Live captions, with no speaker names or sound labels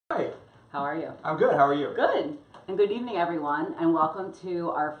How are you? I'm good. How are you? Good. And good evening, everyone, and welcome to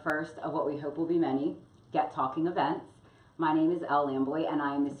our first of what we hope will be many GETT Talking events. My name is Elle Lamboy, and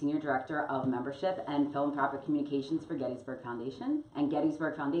I am the Senior Director of Membership and Philanthropic Communications for Gettysburg Foundation. And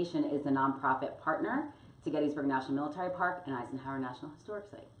Gettysburg Foundation is a nonprofit partner to Gettysburg National Military Park and Eisenhower National Historic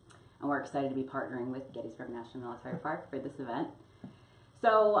Site. And we're excited to be partnering with Gettysburg National Military Park for this event.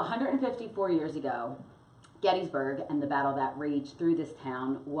 So 154 years ago, Gettysburg and the battle that raged through this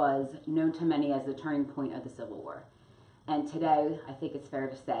town was known to many as the turning point of the Civil War. And today, I think it's fair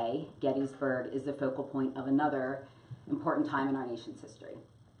to say, Gettysburg is the focal point of another important time in our nation's history.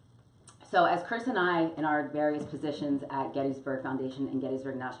 So as Chris and I, in our various positions at Gettysburg Foundation and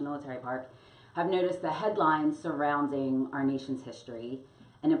Gettysburg National Military Park, have noticed the headlines surrounding our nation's history,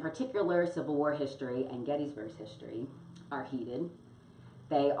 and in particular Civil War history and Gettysburg's history, are heated.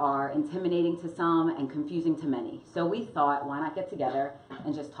 They are intimidating to some and confusing to many. So we thought, why not get together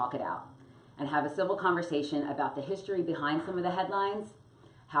and just talk it out and have a civil conversation about the history behind some of the headlines,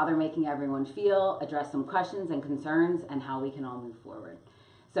 how they're making everyone feel, address some questions and concerns, and how we can all move forward.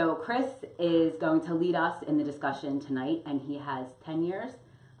 So Chris is going to lead us in the discussion tonight, and he has 10 years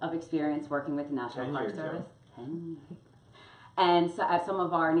of experience working with the National Park Service. 10 years. And so at some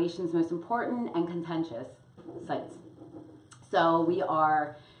of our nation's most important and contentious sites. So we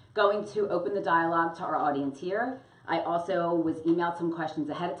are going to open the dialogue to our audience here. I also was emailed some questions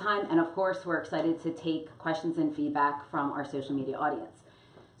ahead of time, and of course we're excited to take questions and feedback from our social media audience.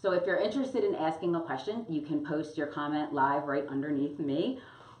 So if you're interested in asking a question, you can post your comment live right underneath me,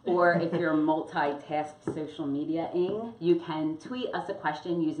 or if you're multitask social media-ing, you can tweet us a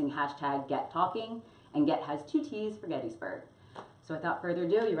question using hashtag GetTalking, and Get has 2 T's for Gettysburg. So without further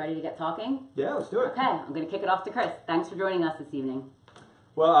ado, you ready to get talking? Yeah, let's do it. Okay, I'm going to kick it off to Chris. Thanks for joining us this evening.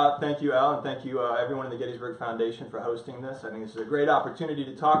 Well, thank you, Al, and thank you everyone in the Gettysburg Foundation for hosting this. I think this is a great opportunity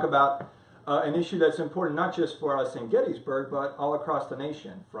to talk about an issue that's important not just for us in Gettysburg, but all across the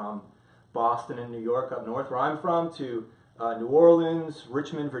nation, from Boston and New York up north, where I'm from, to New Orleans,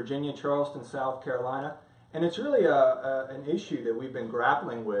 Richmond, Virginia, Charleston, South Carolina. And it's really an issue that we've been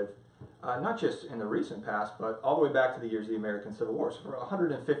grappling with, not just in the recent past, but all the way back to the years of the American Civil War. So for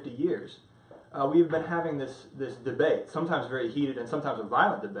 150 years, we've been having this debate, sometimes very heated and sometimes a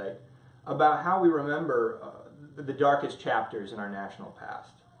violent debate, about how we remember the darkest chapters in our national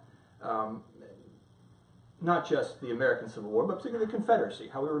past. Not just the American Civil War, but particularly the Confederacy,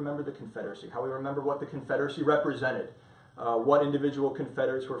 how we remember the Confederacy, how we remember what the Confederacy represented, what individual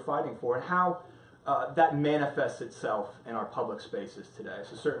Confederates were fighting for, and how that manifests itself in our public spaces today.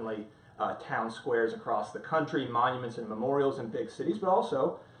 So certainly town squares across the country, monuments and memorials in big cities, but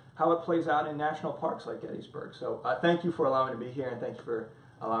also how it plays out in national parks like Gettysburg. So thank you for allowing me to be here, and thank you for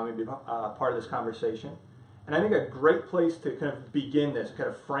allowing me to be part of this conversation. And I think a great place to kind of begin this, kind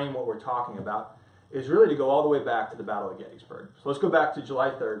of frame what we're talking about, is really to go all the way back to the Battle of Gettysburg. So let's go back to July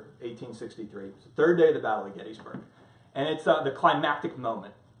 3rd, 1863. It's the third day of the Battle of Gettysburg. And it's the climactic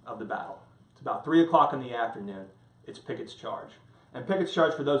moment of the battle. It's about 3 o'clock in the afternoon. It's Pickett's charge. And Pickett's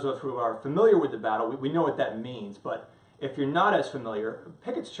charge, for those of us who are familiar with the battle, we know what that means. But if you're not as familiar,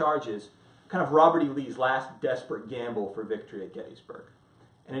 Pickett's charge is kind of Robert E. Lee's last desperate gamble for victory at Gettysburg.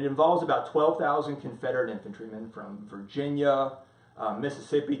 And it involves about 12,000 Confederate infantrymen from Virginia,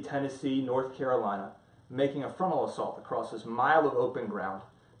 Mississippi, Tennessee, North Carolina, making a frontal assault across this mile of open ground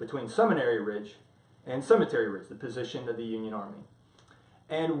between Seminary Ridge and Cemetery Ridge, the position of the Union Army.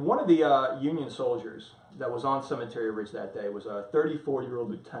 And one of the Union soldiers that was on Cemetery Ridge that day was a 34-year-old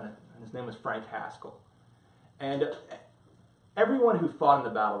lieutenant, and his name was Frank Haskell. And everyone who fought in the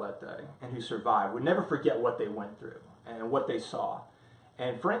battle that day and who survived would never forget what they went through and what they saw.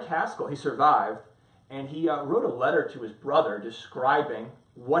 And Frank Haskell, he survived, and he wrote a letter to his brother describing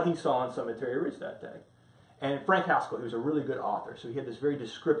what he saw on Cemetery Ridge that day. And Frank Haskell, he was a really good author, so he had this very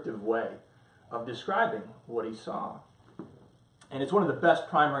descriptive way of describing what he saw. And it's one of the best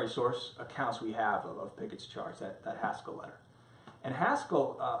primary source accounts we have of Pickett's charge, that Haskell letter. And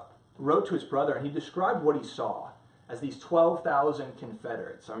Haskell wrote to his brother, and he described what he saw as these 12,000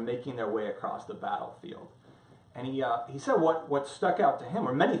 Confederates are making their way across the battlefield. And he said what stuck out to him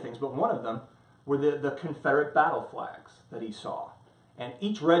were many things, but one of them were the Confederate battle flags that he saw. And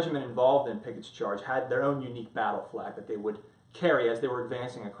each regiment involved in Pickett's charge had their own unique battle flag that they would carry as they were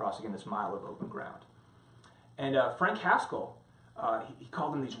advancing across, again, this mile of open ground. And Frank Haskell, he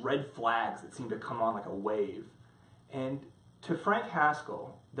called them these red flags that seemed to come on like a wave. And to Frank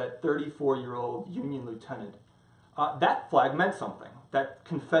Haskell, that 34-year-old Union lieutenant, that flag meant something. That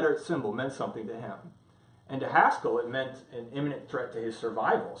Confederate symbol meant something to him. And to Haskell, it meant an imminent threat to his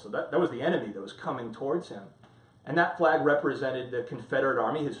survival. So that was the enemy that was coming towards him. And that flag represented the Confederate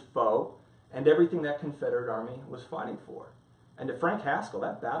Army, his foe, and everything that Confederate Army was fighting for. And to Frank Haskell,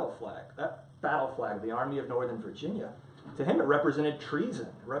 that battle flag, the Army of Northern Virginia, to him it represented treason,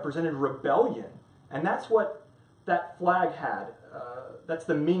 it represented rebellion. And that's what that flag had, that's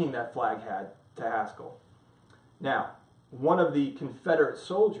the meaning that flag had to Haskell. Now, one of the Confederate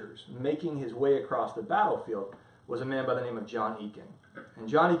soldiers making his way across the battlefield was a man by the name of John Eakin. And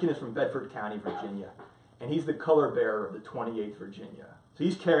John Eakin is from Bedford County, Virginia. And he's the color bearer of the 28th Virginia. So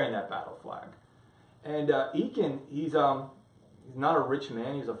he's carrying that battle flag. And Eakin, he's not a rich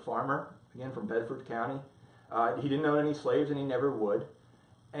man. He's a farmer, again, from Bedford County. He didn't own any slaves, and he never would.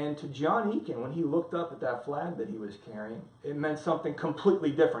 And to John Eakin, when he looked up at that flag that he was carrying, it meant something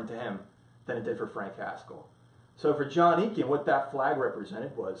completely different to him than it did for Frank Haskell. So for John Eakin, what that flag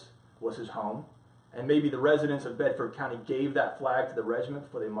represented was his home. And maybe the residents of Bedford County gave that flag to the regiment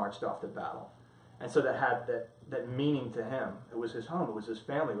before they marched off to battle. And so that had that meaning to him. It was his home, it was his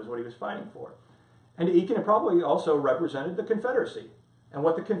family, it was what he was fighting for. And to Eakin, it probably also represented the Confederacy and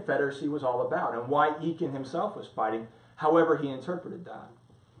what the Confederacy was all about and why Eakin himself was fighting, however he interpreted that.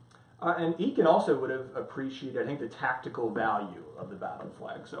 And Eakin also would have appreciated, I think, the tactical value of the battle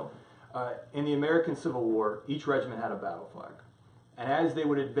flag. So in the American Civil War, each regiment had a battle flag. And as they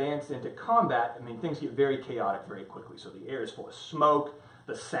would advance into combat, I mean, things get very chaotic very quickly. So the air is full of smoke,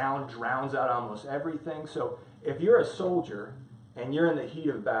 the sound drowns out almost everything. So if you're a soldier and you're in the heat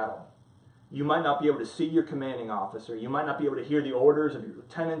of battle, you might not be able to see your commanding officer, you might not be able to hear the orders of your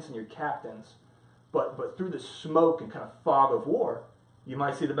lieutenants and your captains, but through the smoke and kind of fog of war, you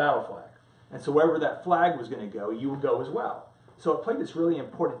might see the battle flag. And so wherever that flag was going to go, you would go as well. So it played this really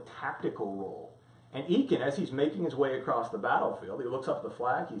important tactical role. And Eakin, as he's making his way across the battlefield, he looks up at the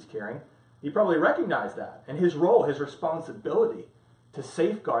flag he's carrying, he probably recognized that. And his role, his responsibility to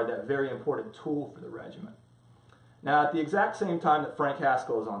safeguard that very important tool for the regiment. Now, at the exact same time that Frank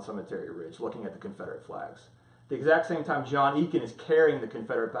Haskell is on Cemetery Ridge looking at the Confederate flags, the exact same time John Eakin is carrying the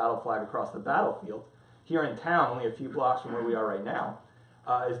Confederate battle flag across the battlefield, here in town, only a few blocks from where we are right now,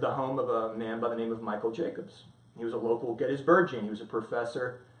 is the home of a man by the name of Michael Jacobs. He was a local Gettysburgian. He was a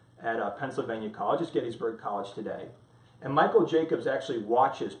professor at Pennsylvania College. It's Gettysburg College today. And Michael Jacobs actually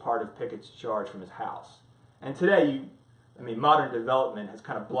watches part of Pickett's charge from his house. And today, modern development has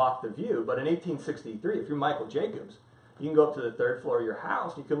kind of blocked the view, but in 1863, if you're Michael Jacobs, you can go up to the third floor of your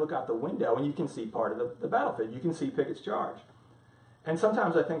house, you can look out the window, and you can see part of the battlefield. You can see Pickett's charge. And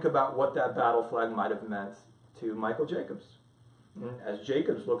sometimes I think about what that battle flag might have meant to Michael Jacobs. And as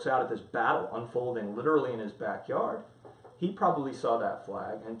Jacobs looks out at this battle unfolding literally in his backyard, he probably saw that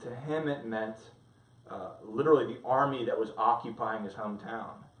flag, and to him it meant literally the army that was occupying his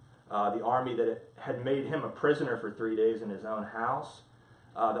hometown. The army that had made him a prisoner for 3 days in his own house.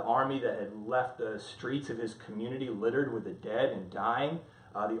 The army that had left the streets of his community littered with the dead and dying.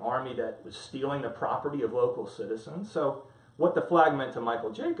 The army that was stealing the property of local citizens. So what the flag meant to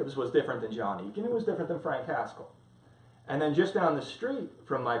Michael Jacobs was different than John Eakin. It was different than Frank Haskell. And then just down the street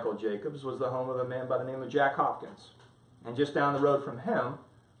from Michael Jacobs was the home of a man by the name of Jack Hopkins. And just down the road from him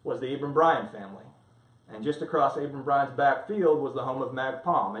was the Abram Bryan family. And just across Abram Bryan's back field was the home of Mag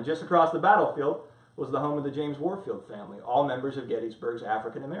Palm. And just across the battlefield was the home of the James Warfield family, all members of Gettysburg's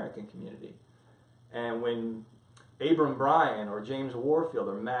African-American community. And when Abram Bryan or James Warfield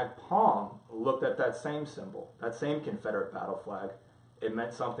or Mag Palm looked at that same symbol, that same Confederate battle flag, it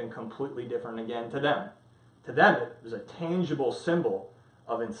meant something completely different again to them. To them, it was a tangible symbol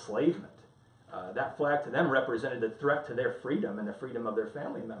of enslavement. That flag to them represented the threat to their freedom and the freedom of their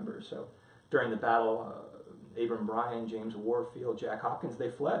family members. So during the battle, Abram Bryan, James Warfield, Jack Hopkins, they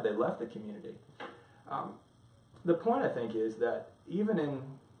fled. They left the community. The point, I think, is that even in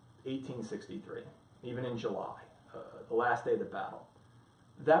 1863, even in July, the last day of the battle,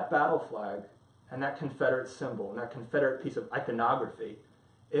 that battle flag and that Confederate symbol and that Confederate piece of iconography,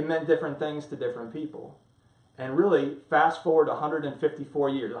 it meant different things to different people. And really, fast forward 154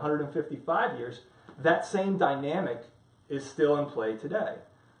 years, 155 years, that same dynamic is still in play today.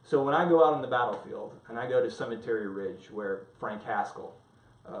 So when I go out on the battlefield and I go to Cemetery Ridge where Frank Haskell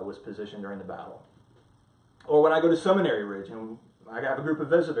was positioned during the battle, or when I go to Seminary Ridge and I have a group of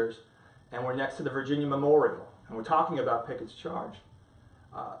visitors and we're next to the Virginia Memorial and we're talking about Pickett's charge,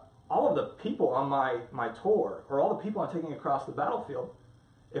 all of the people on my tour, or all the people I'm taking across the battlefield,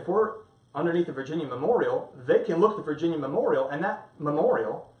 if we're underneath the Virginia Memorial, they can look at the Virginia Memorial, and that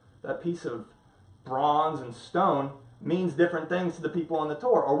memorial, that piece of bronze and stone, means different things to the people on the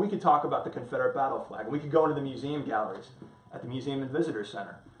tour. Or we could talk about the Confederate battle flag. We could go into the museum galleries at the Museum and Visitor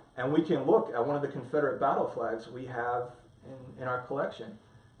Center, and we can look at one of the Confederate battle flags we have in our collection.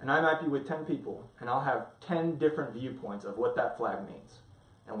 And I might be with 10 people, and I'll have 10 different viewpoints of what that flag means.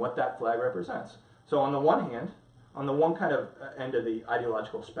 and what that flag represents. So on the one hand, on the one kind of end of the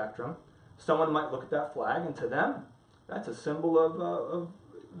ideological spectrum, someone might look at that flag, and to them, that's a symbol of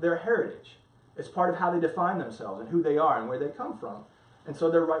their heritage. It's part of how they define themselves and who they are and where they come from. And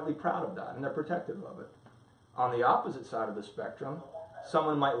so they're rightly proud of that, and they're protective of it. On the opposite side of the spectrum,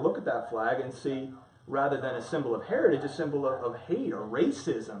 someone might look at that flag and see, rather than a symbol of heritage, a symbol of hate or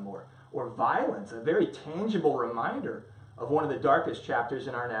racism or violence, a very tangible reminder of one of the darkest chapters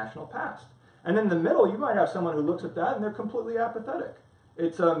in our national past. And in the middle, you might have someone who looks at that and they're completely apathetic.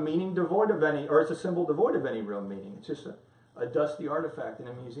 It's a meaning devoid of any, or it's a symbol devoid of any real meaning. It's just a dusty artifact in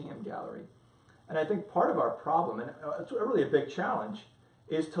a museum gallery. And I think part of our problem, and it's really a big challenge,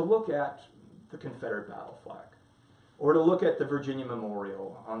 is to look at the Confederate battle flag, or to look at the Virginia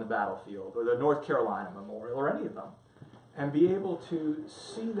Memorial on the battlefield, or the North Carolina Memorial, or any of them, and be able to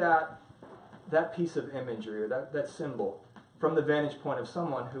see that piece of imagery, or that symbol, from the vantage point of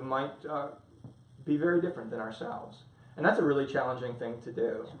someone who might be very different than ourselves. And that's a really challenging thing to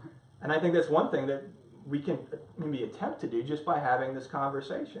do. And I think that's one thing that we can maybe attempt to do just by having this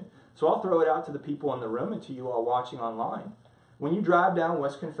conversation. So I'll throw it out to the people in the room and to you all watching online. When you drive down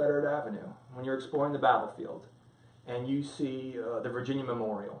West Confederate Avenue, when you're exploring the battlefield, and you see the Virginia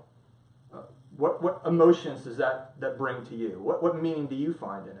Memorial, what emotions does that bring to you? What meaning do you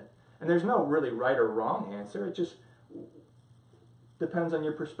find in it? And there's no really right or wrong answer. It just depends on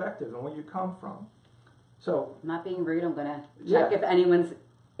your perspective and where you come from. So, not being rude, I'm going to check if anyone's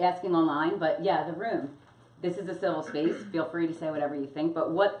asking online, but yeah, the room. This is a civil space. Feel free to say whatever you think, but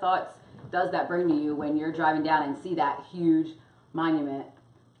what thoughts does that bring to you when you're driving down and see that huge monument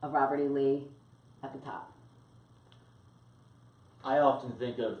of Robert E. Lee at the top? I often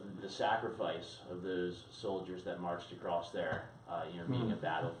think of the sacrifice of those soldiers that marched across there, being a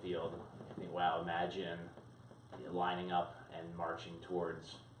battlefield. I think, wow, imagine lining up and marching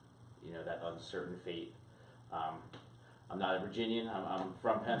towards, that uncertain fate. I'm not a Virginian, I'm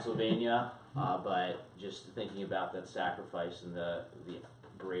from Pennsylvania, but just thinking about that sacrifice and the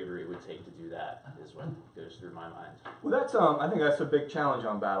bravery it would take to do that is what goes through my mind. Well, that's I think that's a big challenge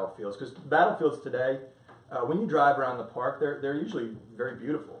on battlefields, because battlefields today, when you drive around the park, they're usually very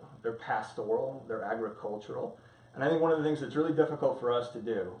beautiful. They're pastoral, they're agricultural, and I think one of the things that's really difficult for us to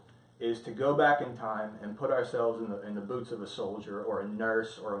do is to go back in time and put ourselves in the boots of a soldier or a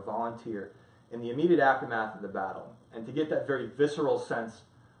nurse or a volunteer in the immediate aftermath of the battle, and to get that very visceral sense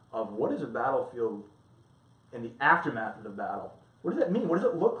of what is a battlefield in the aftermath of the battle. What does that mean? What does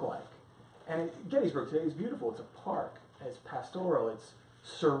it look like? And Gettysburg today is beautiful. It's a park. It's pastoral. It's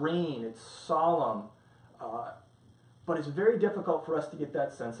serene. It's solemn. But it's very difficult for us to get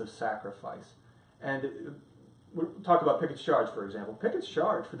that sense of sacrifice. And we'll talk about Pickett's Charge, for example. Pickett's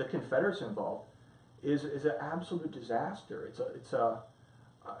Charge, for the Confederates involved, is an absolute disaster. It's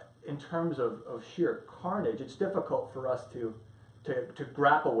in terms of sheer carnage, it's difficult for us to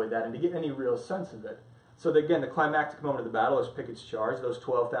grapple with that and to get any real sense of it. So again, the climactic moment of the battle is Pickett's Charge. Those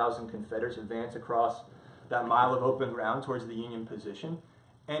 12,000 Confederates advance across that mile of open ground towards the Union position.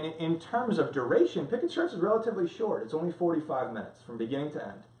 And in terms of duration, Pickett's Charge is relatively short. It's only 45 minutes from beginning to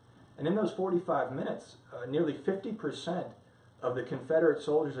end. And in those 45 minutes, nearly 50% of the Confederate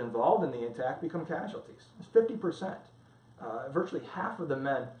soldiers involved in the attack become casualties. It's 50%. Virtually half of the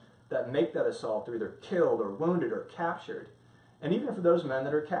men that make that assault are either killed or wounded or captured. And even for those men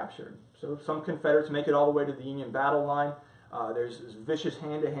that are captured. So some Confederates make it all the way to the Union battle line. There's this vicious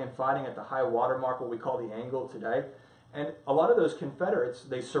hand-to-hand fighting at the high water mark, what we call the Angle today. And a lot of those Confederates,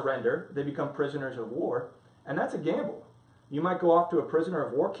 they surrender, they become prisoners of war, and that's a gamble. You might go off to a prisoner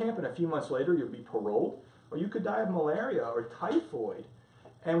of war camp, and a few months later you'll be paroled, or you could die of malaria or typhoid.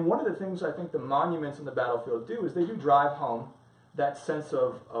 And one of the things I think the monuments on the battlefield do is they do drive home that sense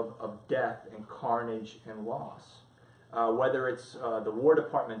of death and carnage and loss. Whether it's the War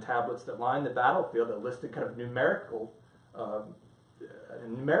Department tablets that line the battlefield that list a kind of numerical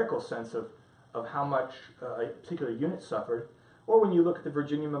sense of how much a particular unit suffered, or when you look at the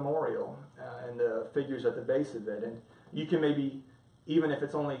Virginia Memorial and the figures at the base of it, and you can maybe, even if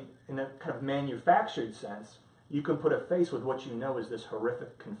it's only in a kind of manufactured sense, you can put a face with what you know is this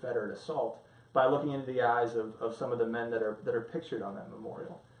horrific Confederate assault by looking into the eyes of some of the men that are pictured on that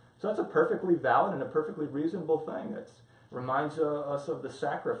memorial. So that's a perfectly valid and a perfectly reasonable thing. That reminds us of the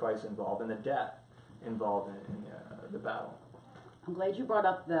sacrifice involved and the death involved in the battle. I'm glad you brought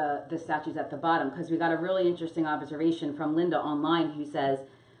up the statues at the bottom, because we got a really interesting observation from Linda online who says,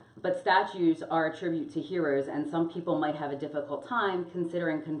 but statues are a tribute to heroes, and some people might have a difficult time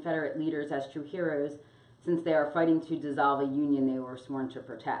considering Confederate leaders as true heroes since they are fighting to dissolve a union they were sworn to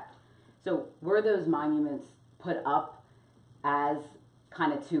protect. So were those monuments put up as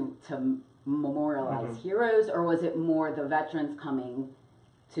kind of to memorialize heroes, or was it more the veterans coming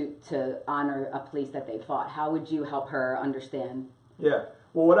to honor a place that they fought? How would you help her understand? Yeah.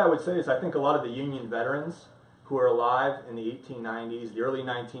 Well, what I would say is I think a lot of the Union veterans who are alive in the 1890s, the early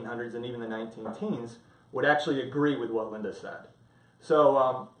 1900s, and even the 19-teens would actually agree with what Linda said.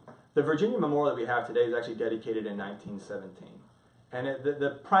 So the Virginia Memorial that we have today is actually dedicated in 1917. And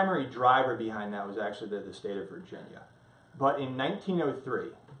the primary driver behind that was actually the state of Virginia. But in 1903,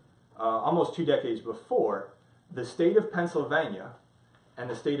 almost 2 decades before, the state of Pennsylvania and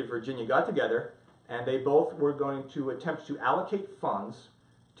the state of Virginia got together, and they both were going to attempt to allocate funds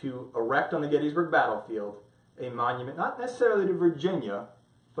to erect on the Gettysburg battlefield a monument, not necessarily to Virginia,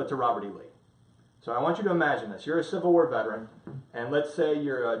 but to Robert E. Lee. So I want you to imagine this. You're a Civil War veteran, and let's say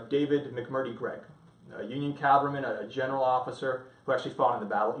you're David McMurdy Gregg, a Union cavalryman, a general officer who actually fought in the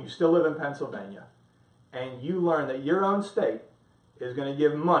battle. You still live in Pennsylvania, and you learn that your own state is going to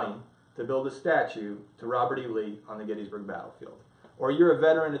give money to build a statue to Robert E. Lee on the Gettysburg battlefield. Or you're a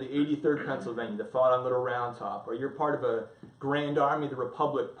veteran of the 83rd Pennsylvania that fought on Little Round Top, or you're part of a Grand Army of the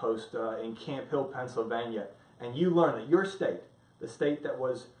Republic post in Camp Hill, Pennsylvania, and you learn that your state, the state that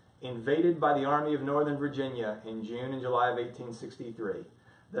was invaded by the Army of Northern Virginia in June and July of 1863,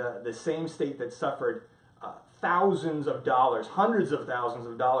 the same state that suffered thousands of dollars, hundreds of thousands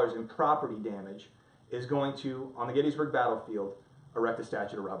of dollars in property damage, is going to, on the Gettysburg battlefield, erect a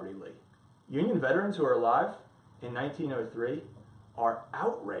statue to Robert E. Lee. Union veterans who are alive in 1903 are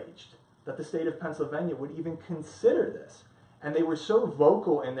outraged that the state of Pennsylvania would even consider this. And they were so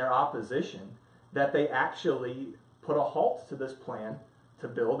vocal in their opposition that they actually put a halt to this plan to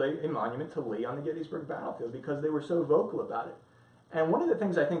build a monument to Lee on the Gettysburg battlefield because they were so vocal about it. And one of the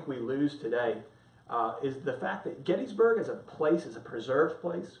things I think we lose today is the fact that Gettysburg as a place, as a preserved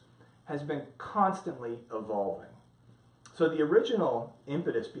place, has been constantly evolving. So the original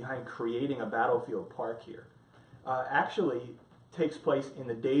impetus behind creating a battlefield park here actually takes place in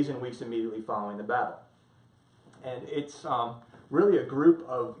the days and weeks immediately following the battle. And it's really a group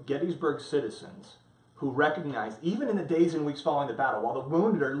of Gettysburg citizens who recognized, even in the days and weeks following the battle, while the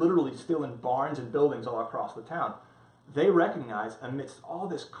wounded are literally still in barns and buildings all across the town, they recognize amidst all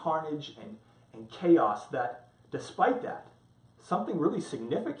this carnage and chaos that despite that, something really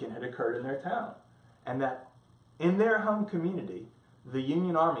significant had occurred in their town. And that in their home community, the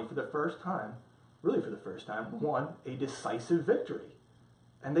Union Army, for the first time, really for the first time, won a decisive victory.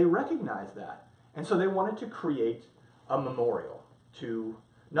 And they recognized that. And so they wanted to create a memorial to,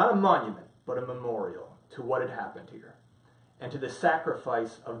 not a monument, but a memorial to what had happened here and to the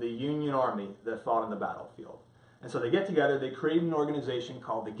sacrifice of the Union Army that fought on the battlefield. And so they get together, they create an organization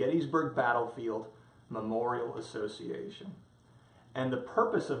called the Gettysburg Battlefield Memorial Association. And the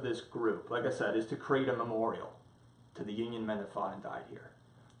purpose of this group, like I said, is to create a memorial to the Union men that fought and died here.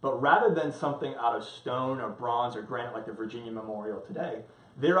 But rather than something out of stone or bronze or granite like the Virginia Memorial today,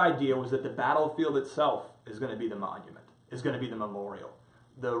 their idea was that the battlefield itself is going to be the monument, is going to be the memorial.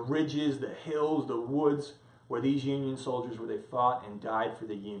 The ridges, the hills, the woods where these Union soldiers, where they fought and died for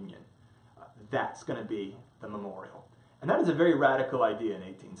the Union, that's going to be the memorial. And that is a very radical idea in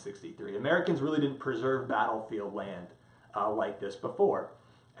 1863. Americans really didn't preserve battlefield land like this before.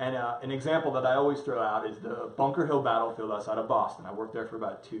 And an example that I always throw out is the Bunker Hill battlefield outside of Boston. I worked there for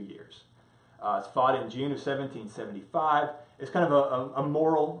about 2 years. It's fought in June of 1775. It's kind of a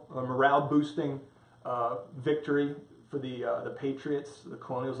morale-boosting victory for the Patriots, the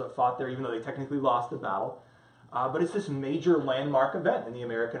colonials that fought there, even though they technically lost the battle. But it's this major landmark event in the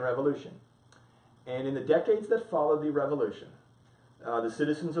American Revolution. And in the decades that followed the Revolution, the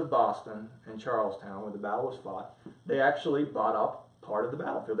citizens of Boston and Charlestown, where the battle was fought, they actually bought up part of the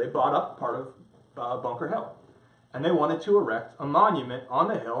battlefield. They bought up part of Bunker Hill. And they wanted to erect a monument on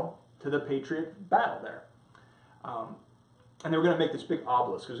the hill to the Patriot battle there. And they were going to make this big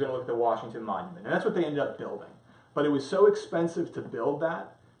obelisk. It was going to look like the Washington Monument. And that's what they ended up building. But it was so expensive to build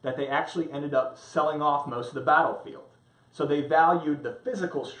that they actually ended up selling off most of the battlefield. So they valued the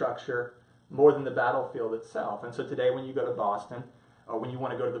physical structure more than the battlefield itself. And so today when you go to Boston, or when you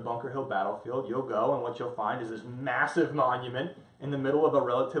want to go to the Bunker Hill battlefield, you'll go and what you'll find is this massive monument in the middle of a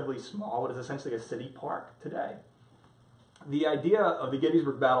relatively small, what is essentially a city park today. The idea of the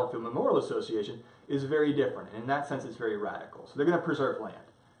Gettysburg Battlefield Memorial Association is very different. And in that sense, it's very radical. So they're going to preserve land.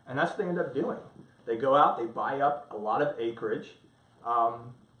 And that's what they end up doing. They go out, they buy up a lot of acreage,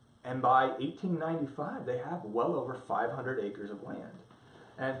 and by 1895, they have well over 500 acres of land.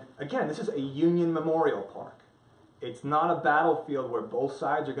 And again, this is a Union Memorial Park. It's not a battlefield where both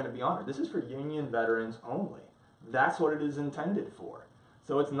sides are going to be honored. This is for Union veterans only. That's what it is intended for.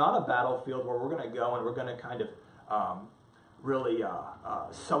 So it's not a battlefield where we're going to go and we're going to kind of really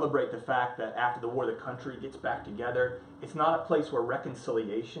celebrate the fact that after the war the country gets back together. It's not a place where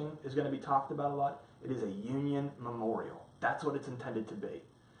reconciliation is going to be talked about a lot. It is a Union memorial. That's what it's intended to be.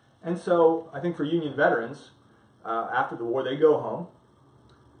 And so I think for Union veterans, after the war they go home.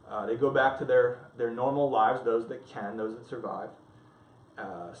 They go back to their normal lives, those that can, those that survived.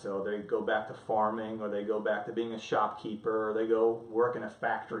 So they go back to farming, or they go back to being a shopkeeper, or they go work in a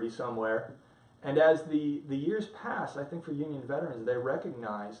factory somewhere. And as the years pass, I think for Union veterans, they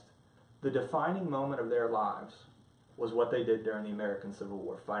recognized the defining moment of their lives was what they did during the American Civil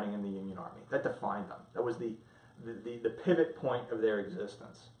War, fighting in the Union Army. That defined them. That was the pivot point of their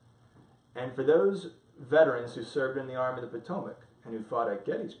existence. And for those veterans who served in the Army of the Potomac and who fought at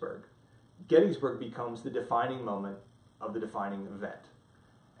Gettysburg, Gettysburg becomes the defining moment of the defining event.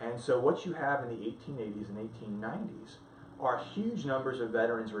 And so what you have in the 1880s and 1890s are huge numbers of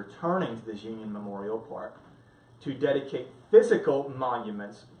veterans returning to this Union Memorial Park to dedicate physical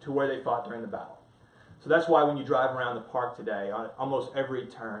monuments to where they fought during the battle. So that's why when you drive around the park today, on almost every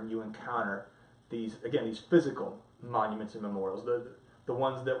turn you encounter these physical monuments and memorials. The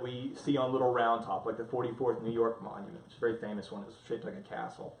ones that we see on Little Round Top, like the 44th New York Monument, which is a very famous one, it's shaped like a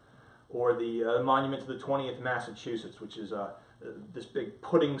castle. Or the monument to the 20th Massachusetts, which is this big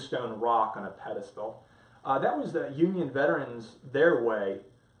pudding stone rock on a pedestal. That was the Union veterans, their way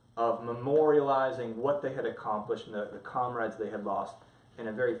of memorializing what they had accomplished and the comrades they had lost in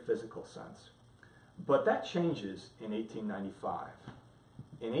a very physical sense. But that changes in 1895.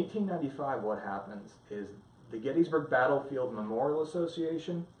 In 1895, what happens is the Gettysburg Battlefield Memorial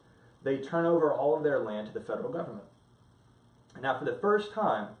Association, they turn over all of their land to the federal government. And now for the first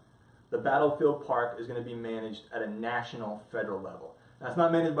time, the Battlefield Park is going to be managed at a national federal level. Now, it's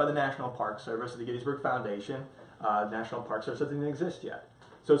not managed by the National Park Service or the Gettysburg Foundation. National Park Service doesn't exist yet.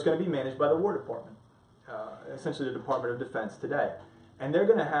 So it's going to be managed by the War Department, essentially the Department of Defense today. And they're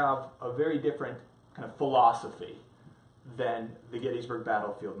going to have a very different kind of philosophy than the Gettysburg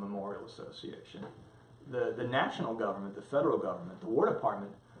Battlefield Memorial Association. The national government, the federal government, the War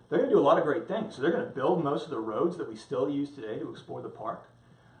Department, they're going to do a lot of great things. So they're going to build most of the roads that we still use today to explore the park.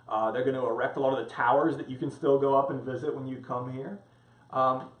 They're going to erect a lot of the towers that you can still go up and visit when you come here.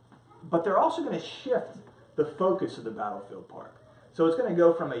 But they're also going to shift the focus of the Battlefield Park. So it's going to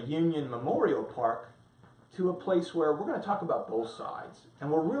go from a Union Memorial Park to a place where we're going to talk about both sides.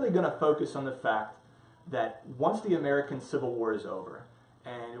 And we're really going to focus on the fact that once the American Civil War is over,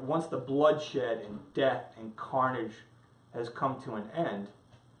 and once the bloodshed and death and carnage has come to an end,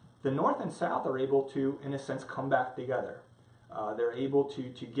 the North and South are able to, in a sense, come back together. They're able to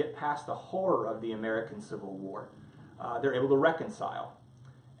get past the horror of the American Civil War. They're able to reconcile.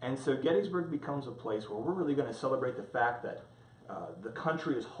 And so Gettysburg becomes a place where we're really going to celebrate the fact that the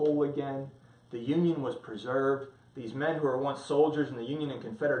country is whole again. The Union was preserved. These men who were once soldiers in the Union and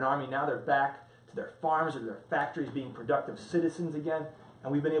Confederate Army, now they're back to their farms or their factories being productive citizens again.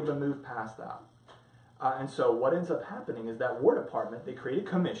 And we've been able to move past that. And so what ends up happening is that War Department, they create a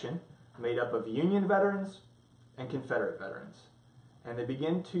commission made up of Union veterans and Confederate veterans. And they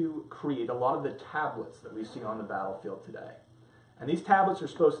begin to create a lot of the tablets that we see on the battlefield today. And these tablets are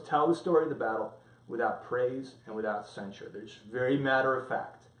supposed to tell the story of the battle without praise and without censure. They're just very matter of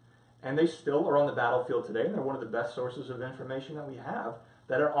fact. And they still are on the battlefield today, and they're one of the best sources of information that we have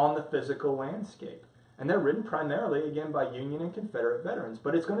that are on the physical landscape. And they're written primarily, again, by Union and Confederate veterans.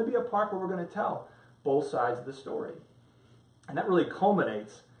 But it's going to be a park where we're going to tell both sides of the story. And that really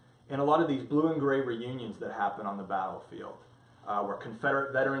culminates in a lot of these blue and gray reunions that happen on the battlefield, where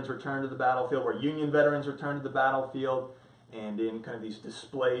Confederate veterans return to the battlefield, where Union veterans return to the battlefield, and in kind of these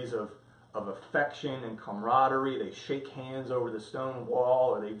displays of affection and camaraderie, they shake hands over the stone wall,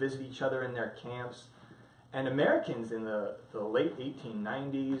 or they visit each other in their camps. And Americans in the late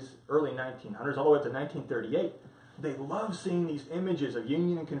 1890s, early 1900s, all the way up to 1938, they love seeing these images of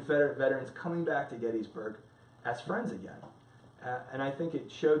Union and Confederate veterans coming back to Gettysburg as friends again. And I think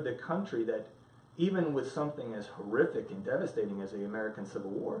it showed the country that even with something as horrific and devastating as the American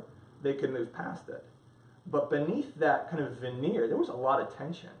Civil War, they could move past it. But beneath that kind of veneer, there was a lot of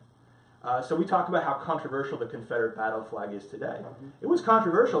tension. So we talk about how controversial the Confederate battle flag is today. It was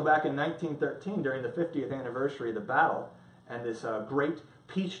controversial back in 1913 during the 50th anniversary of the battle, and this great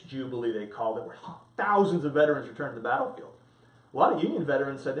peace jubilee, they called it, where thousands of veterans returned to the battlefield. A lot of Union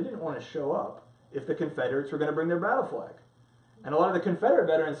veterans said they didn't want to show up if the Confederates were going to bring their battle flag. And a lot of the Confederate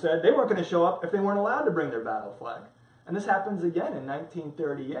veterans said they weren't going to show up if they weren't allowed to bring their battle flag. And this happens again in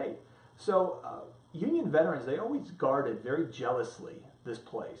 1938. So Union veterans, they always guarded very jealously this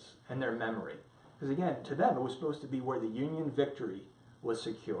place and their memory. Because again, to them, it was supposed to be where the Union victory was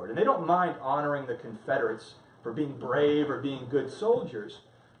secured. And they don't mind honoring the Confederates for being brave or being good soldiers.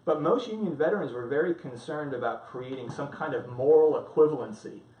 But most Union veterans were very concerned about creating some kind of moral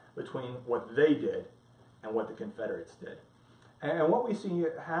equivalency between what they did and what the Confederates did. And what we see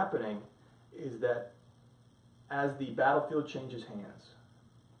happening is that as the battlefield changes hands,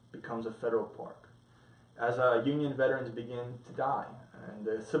 becomes a federal park, as Union veterans begin to die and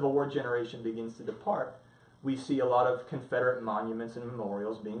the Civil War generation begins to depart, we see a lot of Confederate monuments and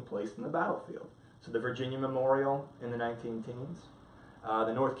memorials being placed in the battlefield. So the Virginia Memorial in the 19-teens,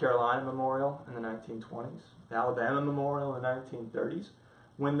 the North Carolina Memorial in the 1920s, the Alabama Memorial in the 1930s,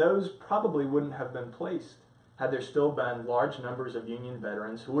 when those probably wouldn't have been placed had there still been large numbers of Union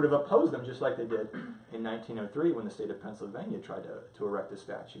veterans who would have opposed them, just like they did in 1903 when the state of Pennsylvania tried to erect a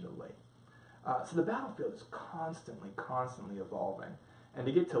statue of Lee. So the battlefield is constantly evolving. And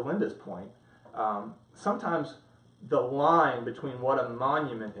to get to Linda's point, sometimes the line between what a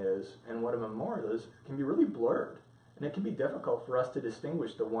monument is and what a memorial is can be really blurred. And it can be difficult for us to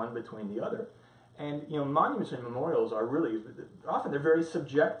distinguish the one between the other. And monuments and memorials are really, often they're very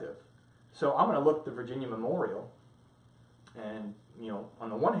subjective. So I'm going to look at the Virginia Memorial, and on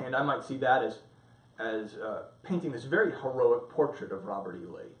the one hand, I might see that as painting this very heroic portrait of Robert E.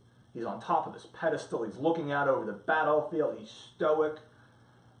 Lee. He's on top of this pedestal. He's looking out over the battlefield. He's stoic.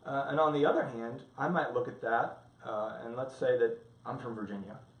 And on the other hand, I might look at that, and let's say that I'm from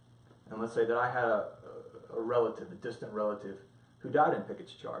Virginia, and let's say that I had a relative, a distant relative, who died in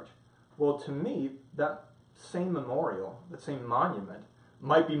Pickett's Charge. Well, to me, that same memorial, that same monument,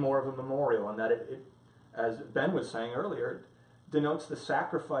 might be more of a memorial, and that it, as Ben was saying earlier, denotes the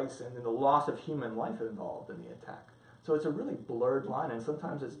sacrifice and the loss of human life involved in the attack. So it's a really blurred line, and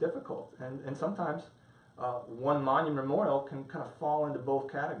sometimes it's difficult, and sometimes one monument memorial can kind of fall into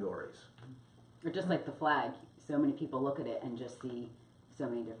both categories. Or just like the flag, so many people look at it and just see so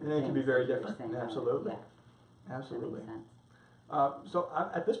many different things. And it can be very like you were different. saying Absolutely. earlier. Yeah, Absolutely. that makes sense. So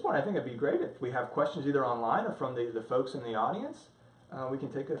at this point, I think it'd be great if we have questions either online or from the folks in the audience. We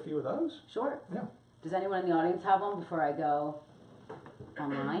can take a few of those. Sure. Yeah. Does anyone in the audience have one before I go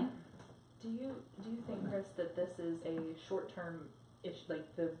online? Do you think, Chris, that this is a short-term issue,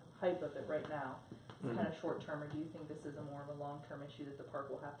 like the hype of it right now, is kind of short-term, or do you think this is a more of a long-term issue that the park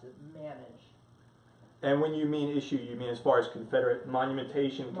will have to manage? And when you mean issue, you mean as far as Confederate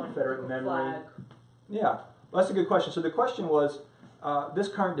monumentation, Confederate memory? Flag. Yeah, well, that's a good question. So the question was, this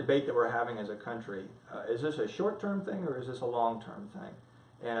current debate that we're having as a country, is this a short-term thing or is this a long-term thing?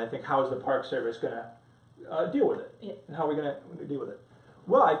 And I think how is the Park Service going to deal with it? Yeah. And how are we going to deal with it?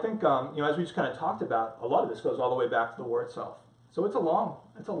 Well, I think as we just kind of talked about, a lot of this goes all the way back to the war itself. So it's a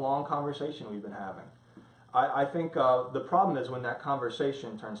long conversation we've been having. I think the problem is when that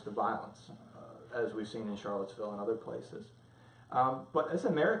conversation turns to violence, as we've seen in Charlottesville and other places. But as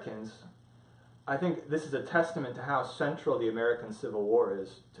Americans, I think this is a testament to how central the American Civil War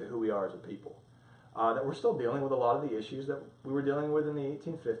is to who we are as a people. That we're still dealing with a lot of the issues that we were dealing with in the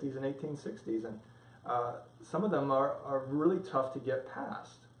 1850s and 1860s, and some of them are really tough to get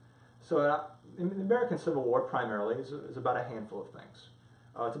past. So the American Civil War primarily is about a handful of things.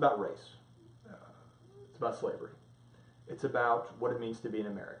 It's about race. It's about slavery. It's about what it means to be an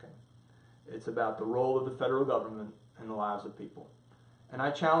American. It's about the role of the federal government in the lives of people. And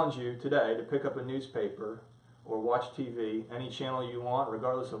I challenge you today to pick up a newspaper or watch TV, any channel you want,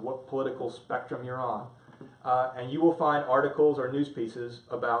 regardless of what political spectrum you're on, and you will find articles or news pieces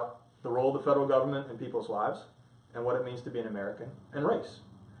about the role of the federal government in people's lives and what it means to be an American and race.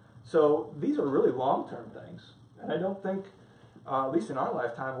 So these are really long-term things, and I don't think, at least in our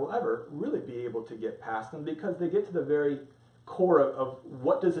lifetime, we'll ever really be able to get past them because they get to the very core of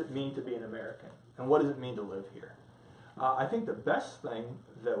what does it mean to be an American and what does it mean to live here. I think the best thing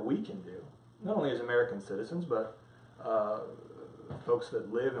that we can do, not only as American citizens, but folks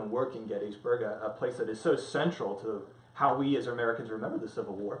that live and work in Gettysburg, a place that is so central to how we as Americans remember the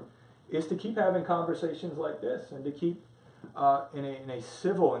Civil War, is to keep having conversations like this and to keep, in a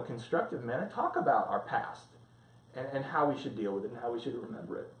civil and constructive manner, talk about our past and how we should deal with it and how we should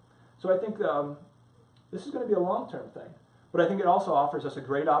remember it. So I think this is going to be a long-term thing. But I think it also offers us a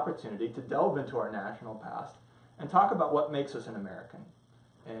great opportunity to delve into our national past and talk about what makes us an American.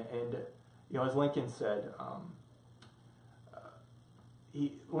 And as Lincoln said,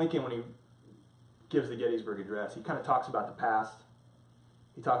 Lincoln, when he gives the Gettysburg Address, he kind of talks about the past,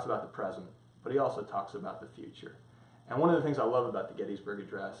 he talks about the present, but he also talks about the future. And one of the things I love about the Gettysburg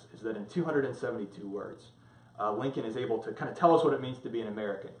Address is that in 272 words, Lincoln is able to kind of tell us what it means to be an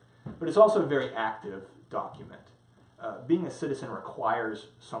American. But it's also a very active document. Being a citizen requires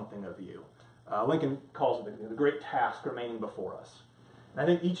something of you. Lincoln calls it the great task remaining before us. And I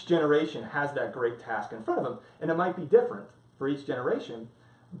think each generation has that great task in front of them, and it might be different for each generation,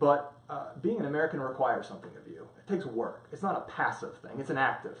 but being an American requires something of you. It takes work. It's not a passive thing, it's an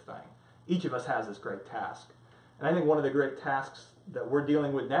active thing. Each of us has this great task. And I think one of the great tasks that we're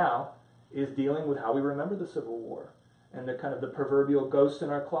dealing with now is dealing with how we remember the Civil War and the kind of the proverbial ghost in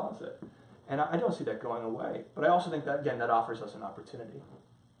our closet. And I don't see that going away. But I also think that, again, that offers us an opportunity.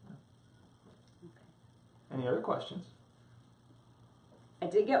 Any other questions? I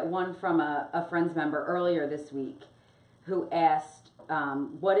did get one from a Friends member earlier this week who asked,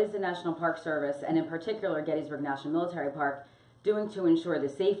 what is the National Park Service, and in particular Gettysburg National Military Park, doing to ensure the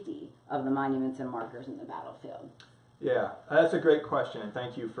safety of the monuments and markers in the battlefield? Yeah, that's a great question, and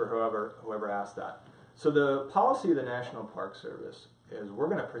thank you for whoever asked that. So the policy of the National Park Service is we're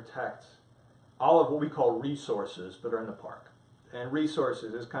going to protect all of what we call resources that are in the park. And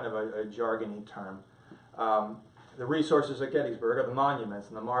resources is kind of a jargony term. The resources at Gettysburg are the monuments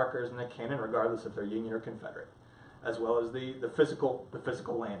and the markers and the cannon, regardless if they're Union or Confederate, as well as the physical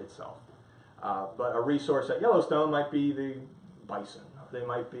land itself. But a resource at Yellowstone might be the bison. They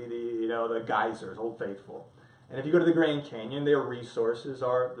might be the geysers, Old Faithful. And if you go to the Grand Canyon, their resources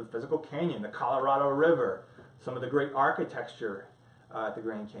are the physical canyon, the Colorado River, some of the great architecture at the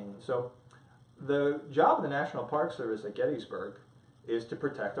Grand Canyon. So the job of the National Park Service at Gettysburg is to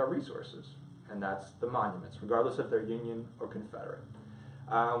protect our resources, and that's the monuments, regardless if they're Union or Confederate.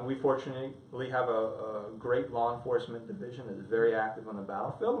 We fortunately have a great law enforcement division that is very active on the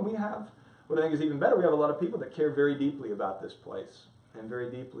battlefield, and we have, what I think is even better, we have a lot of people that care very deeply about this place and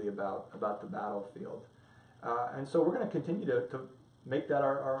very deeply about the battlefield. And so we're going to continue to make that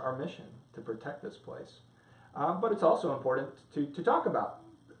our mission, to protect this place. But it's also important to talk about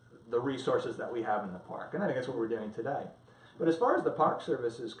the resources that we have in the park, and I think that's what we're doing today. But as far as the Park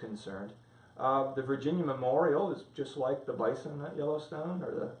Service is concerned, the Virginia Memorial is just like the bison at Yellowstone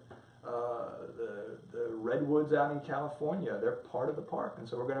or the redwoods out in California. They're part of the park, and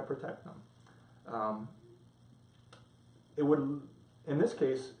so we're going to protect them. It would, in this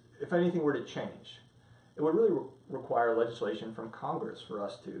case, if anything were to change, it would really require legislation from Congress for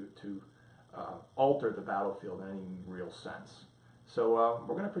us to alter the battlefield in any real sense. So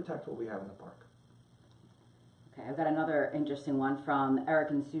we're going to protect what we have in the park. Okay, I've got another interesting one from Eric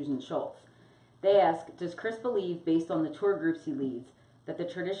and Susan Schultz. They ask, does Chris believe, based on the tour groups he leads, that the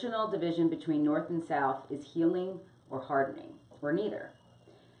traditional division between North and South is healing or hardening, or neither?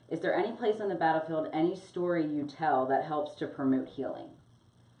 Is there any place on the battlefield, any story you tell that helps to promote healing?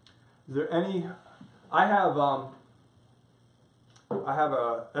 Is there any...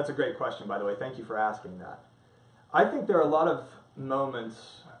 that's a great question, by the way. Thank you for asking that. I think there are a lot of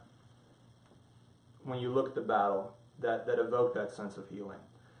moments when you look at the battle that evoke that sense of healing.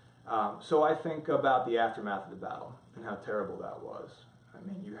 So I think about the aftermath of the battle and how terrible that was. I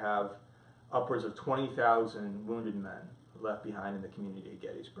mean, you have upwards of 20,000 wounded men left behind in the community of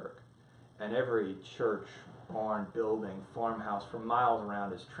Gettysburg. And every church, barn, building, farmhouse for miles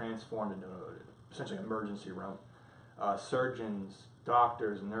around is transformed into essentially an emergency room. Surgeons,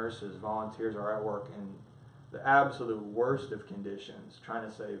 doctors, nurses, volunteers are at work in the absolute worst of conditions, trying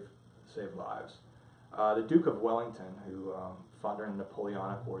to save lives. The Duke of Wellington, who fought during the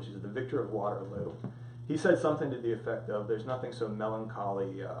Napoleonic Wars, he's the victor of Waterloo. He said something to the effect of, there's nothing so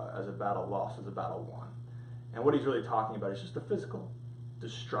melancholy as a battle lost as a battle won. And what he's really talking about is just the physical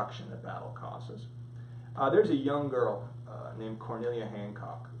destruction that battle causes. There's a young girl named Cornelia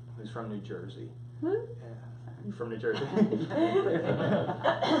Hancock, who's from New Jersey. You're from New Jersey.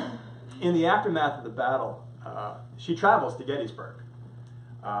 In the aftermath of the battle, she travels to Gettysburg.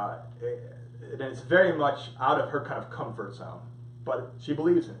 And it's very much out of her kind of comfort zone, but she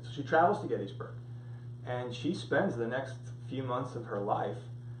believes in it. So she travels to Gettysburg, and she spends the next few months of her life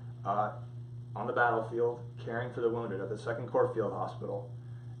on the battlefield, caring for the wounded at the 2nd Corps Field Hospital,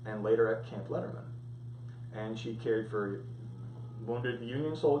 and later at Camp Letterman. And she cared for wounded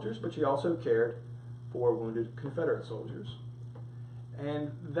Union soldiers, but she also cared for wounded Confederate soldiers.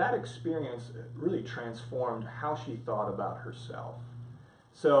 And that experience really transformed how she thought about herself.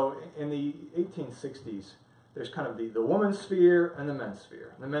 So in the 1860s, there's kind of the woman's sphere and the men's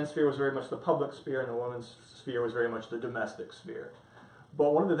sphere. The men's sphere was very much the public sphere, and the women's sphere was very much the domestic sphere.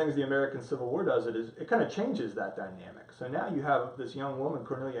 But one of the things the American Civil War does is it kind of changes that dynamic. So now you have this young woman,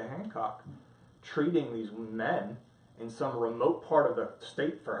 Cornelia Hancock, treating these men in some remote part of the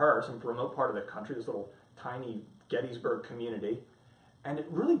state for her, some remote part of the country, this little tiny Gettysburg community, and it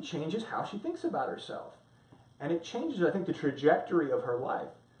really changes how she thinks about herself. And it changes, I think, the trajectory of her life.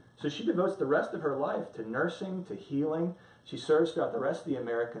 So she devotes the rest of her life to nursing, to healing. She serves throughout the rest of the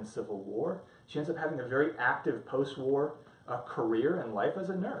American Civil War. She ends up having a very active post-war career and life as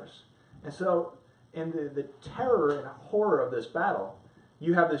a nurse. And so, in the terror and horror of this battle,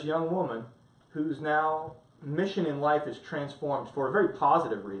 you have this young woman whose now mission in life is transformed for a very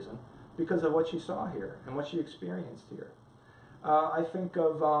positive reason because of what she saw here and what she experienced here. I think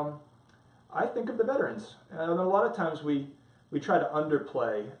of the veterans, and a lot of times we try to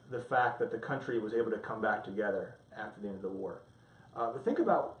underplay the fact that the country was able to come back together after the end of the war. But think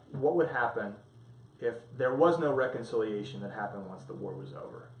about what would happen if there was no reconciliation that happened once the war was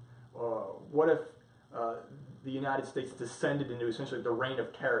over. What if the United States descended into essentially the reign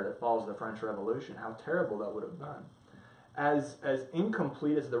of terror that follows the French Revolution? How terrible that would have been. As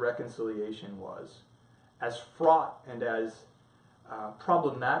incomplete as the reconciliation was, as fraught and as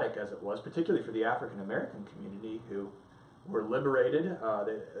problematic as it was, particularly for the African American community who were liberated,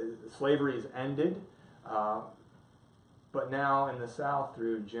 slavery is ended, but now in the South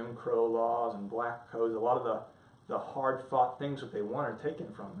through Jim Crow laws and black codes, a lot of the hard-fought things that they want are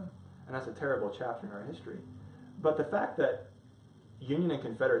taken from them. And that's a terrible chapter in our history. But the fact that Union and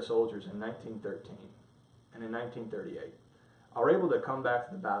Confederate soldiers in 1913 and in 1938 are able to come back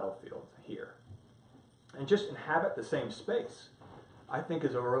to the battlefield here and just inhabit the same space, I think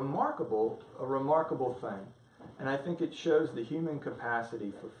is a remarkable thing. And I think it shows the human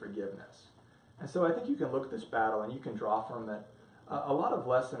capacity for forgiveness. And so I think you can look at this battle and you can draw from it a lot of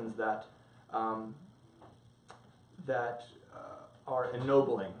lessons that are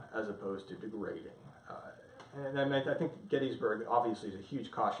ennobling as opposed to degrading. And I think Gettysburg obviously is a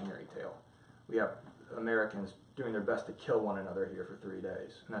huge cautionary tale. We have Americans doing their best to kill one another here for 3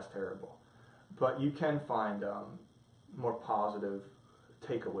 days, and that's terrible. But you can find more positive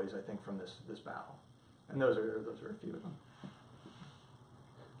takeaways, I think, from this battle. And those are a few of them.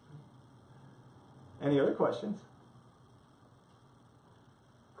 Any other questions?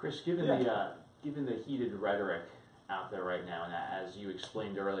 Chris, given the heated rhetoric out there right now, and as you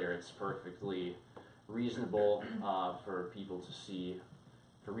explained earlier, it's perfectly reasonable for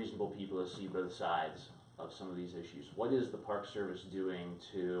reasonable people to see both sides of some of these issues. What is the Park Service doing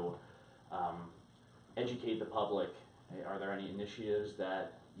to educate the public? Are there any initiatives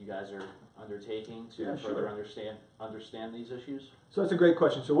that you guys are undertaking to further understand these issues? So that's a great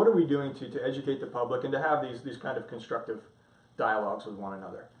question. So what are we doing to educate the public and to have these kind of constructive dialogues with one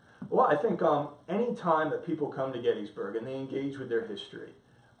another? Well, I think any time that people come to Gettysburg and they engage with their history,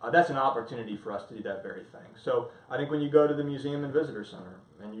 that's an opportunity for us to do that very thing. So I think when you go to the Museum and Visitor Center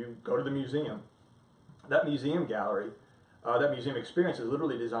and you go to the museum, that museum gallery, that museum experience is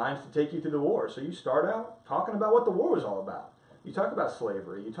literally designed to take you through the war. So you start out talking about what the war was all about. You talk about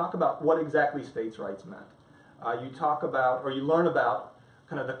slavery. You talk about what exactly states' rights meant. You talk about, or you learn about,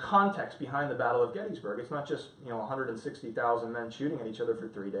 kind of the context behind the Battle of Gettysburg. It's not just 160,000 men shooting at each other for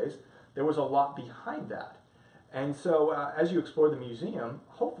 3 days. There was a lot behind that. And so as you explore the museum,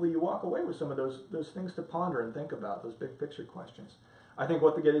 hopefully you walk away with some of those things to ponder and think about, those big picture questions. I think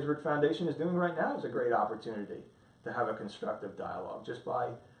what the Gettysburg Foundation is doing right now is a great opportunity to have a constructive dialogue. Just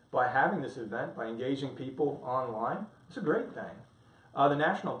by having this event, by engaging people online, it's a great thing. The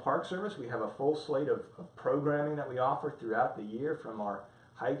National Park Service, we have a full slate of programming that we offer throughout the year, from our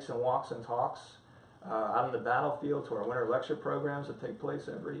hikes and walks and talks out on the battlefield to our winter lecture programs that take place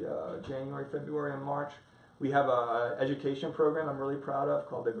every January, February, and March. We have an education program I'm really proud of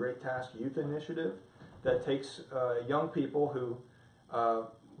called the Great Task Youth Initiative that takes young people who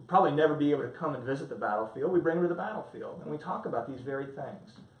probably never be able to come and visit the battlefield. We bring them to the battlefield and we talk about these very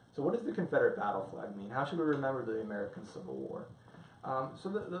things. So what does the Confederate battle flag mean? How should we remember the American Civil War? So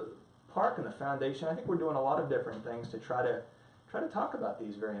the park and the foundation, I think we're doing a lot of different things to try to talk about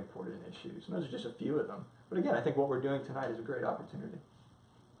these very important issues. And those are just a few of them. But again, I think what we're doing tonight is a great opportunity.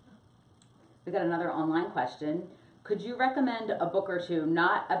 We got another online question. Could you recommend a book or two,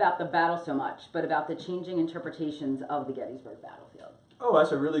 not about the battle so much, but about the changing interpretations of the Gettysburg battlefield? Oh,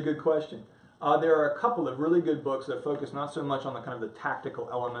 that's a really good question. There are a couple of really good books that focus not so much on the kind of the tactical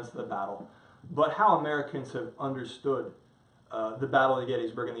elements of the battle, but how Americans have understood the Battle of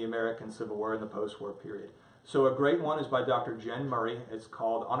Gettysburg and the American Civil War and the post-war period. So a great one is by Dr. Jen Murray. It's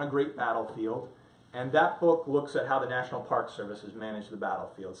called On a Great Battlefield. And that book looks at how the National Park Service has managed the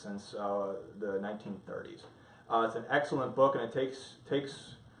battlefield since the 1930s. It's an excellent book, and it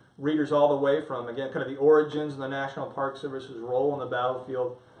takes readers all the way from, again, kind of the origins of the National Park Service's role in the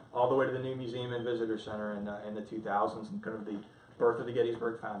battlefield all the way to the new Museum and Visitor Center in the 2000s and kind of the birth of the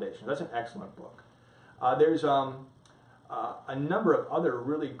Gettysburg Foundation. That's an excellent book. There's a number of other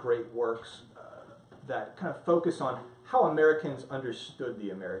really great works that kind of focus on how Americans understood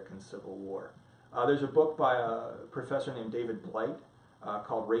the American Civil War. There's a book by a professor named David Blight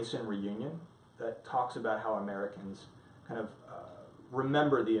called Race and Reunion that talks about how Americans kind of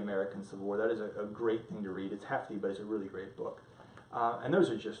remember the American Civil War. That is a great thing to read. It's hefty, but it's a really great book. And those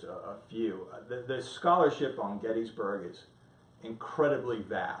are just a few. The scholarship on Gettysburg is incredibly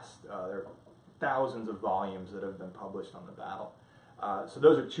vast. There are thousands of volumes that have been published on the battle. So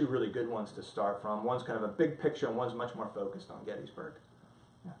those are two really good ones to start from. One's kind of a big picture, and one's much more focused on Gettysburg.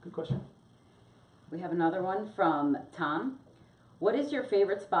 Yeah, good question. We have another one from Tom. What is your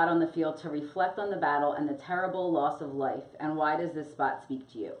favorite spot on the field to reflect on the battle and the terrible loss of life, and why does this spot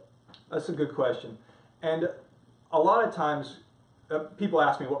speak to you? That's a good question. And a lot of times, people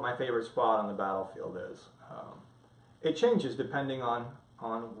ask me what my favorite spot on the battlefield is. It changes depending on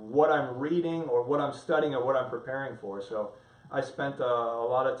what I'm reading or what I'm studying or what I'm preparing for. So I spent a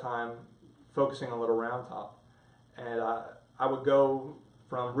lot of time focusing on Little Round Top. And I would go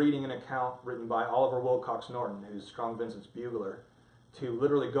from reading an account written by Oliver Wilcox Norton, who's Strong Vincent's bugler, to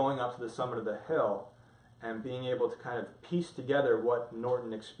literally going up to the summit of the hill and being able to kind of piece together what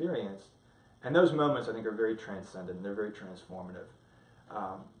Norton experienced. And those moments, I think, are very transcendent and they're very transformative.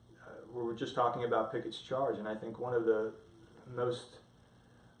 We were just talking about Pickett's charge, and I think one of the most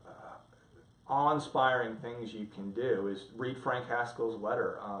awe-inspiring things you can do is read Frank Haskell's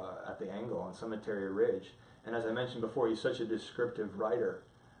letter at the Angle on Cemetery Ridge. And as I mentioned before, he's such a descriptive writer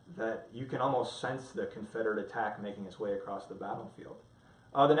that you can almost sense the Confederate attack making its way across the battlefield.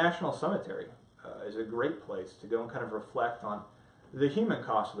 The National Cemetery is a great place to go and kind of reflect on the human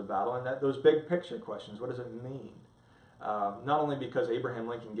cost of the battle and those big picture questions. What does it mean? Not only because Abraham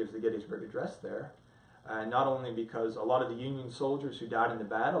Lincoln gives the Gettysburg Address there, not only because a lot of the Union soldiers who died in the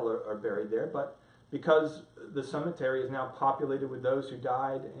battle are buried there, but because the cemetery is now populated with those who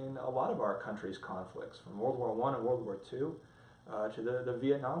died in a lot of our country's conflicts, from World War I and World War II to the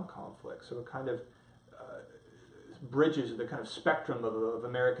Vietnam conflict. So it kind of bridges the kind of spectrum of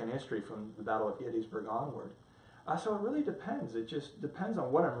American history from the Battle of Gettysburg onward. So it really depends. It just depends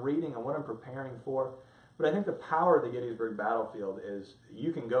on what I'm reading and what I'm preparing for. But I think the power of the Gettysburg battlefield is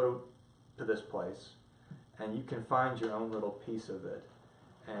you can go to this place and you can find your own little piece of it.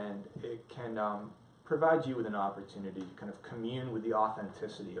 And it can provide you with an opportunity to kind of commune with the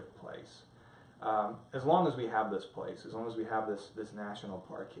authenticity of place. As long as we have this place, as long as we have this national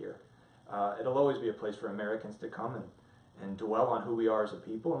park here, it'll always be a place for Americans to come and dwell on who we are as a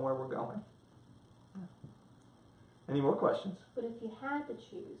people and where we're going. Yeah. Any more questions? But if you had to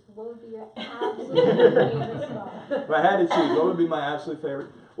choose, what would be your absolute favorite spot? If I had to choose, what would be my absolute favorite?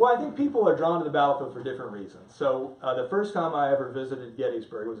 Well, I think people are drawn to the battlefield for different reasons. So the first time I ever visited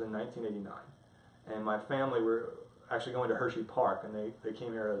Gettysburg was in 1989. And my family were actually going to Hershey Park, and they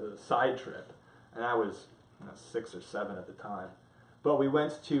came here as a side trip. And I was 6 or 7 at the time. But we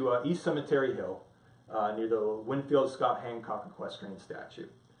went to East Cemetery Hill near the Winfield Scott Hancock equestrian statue.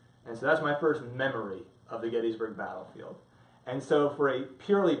 And so that's my first memory of the Gettysburg battlefield. And so for a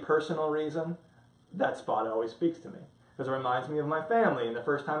purely personal reason, that spot always speaks to me. Because it reminds me of my family and the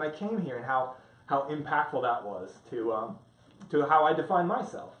first time I came here and how impactful that was to how I define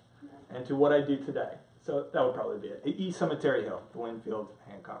myself and to what I do today. So that would probably be it. East Cemetery Hill, the Winfield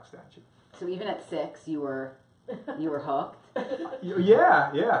Hancock statue. So even at 6, you were hooked?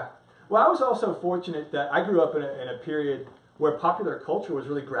 Yeah. Well, I was also fortunate that I grew up in a period where popular culture was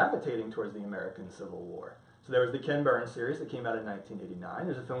really gravitating towards the American Civil War. So there was the Ken Burns series that came out in 1989.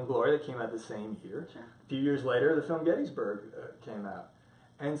 There's a film Glory that came out the same year. Sure. A few years later, the film Gettysburg came out.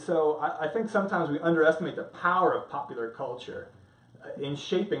 And so I think sometimes we underestimate the power of popular culture in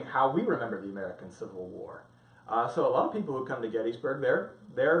shaping how we remember the American Civil War. So a lot of people who come to Gettysburg,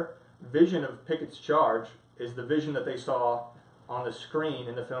 their vision of Pickett's charge is the vision that they saw on the screen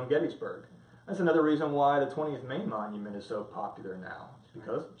in the film Gettysburg. That's another reason why the 20th Maine Monument is so popular now. It's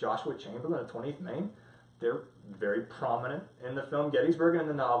because Joshua Chamberlain and the 20th Maine, they're very prominent in the film Gettysburg and in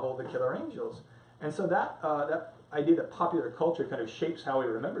the novel The Killer Angels. And so that idea that popular culture kind of shapes how we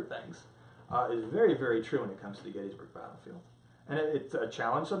remember things is very, very true when it comes to the Gettysburg battlefield. And it's a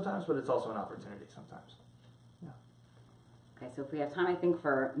challenge sometimes, but it's also an opportunity sometimes. Yeah. Okay, so if we have time, I think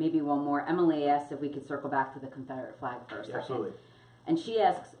for maybe one more. Emily asked if we could circle back to the Confederate flag for a second. Absolutely. And she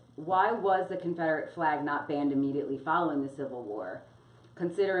asks, why was the Confederate flag not banned immediately following the Civil War,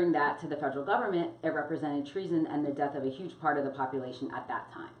 considering that to the federal government it represented treason and the death of a huge part of the population at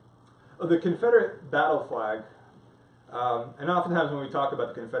that time? The Confederate battle flag, and oftentimes when we talk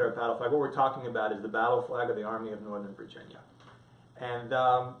about the Confederate battle flag, what we're talking about is the battle flag of the Army of Northern Virginia. And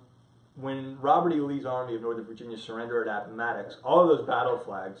when Robert E. Lee's Army of Northern Virginia surrendered at Appomattox, all of those battle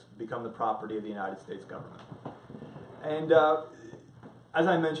flags become the property of the United States government. And as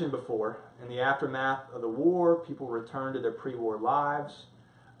I mentioned before, in the aftermath of the war, people returned to their pre-war lives.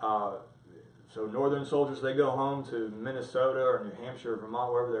 So Northern soldiers, they go home to Minnesota or New Hampshire or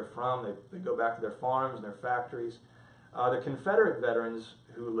Vermont, wherever they're from. They go back to their farms and their factories. The Confederate veterans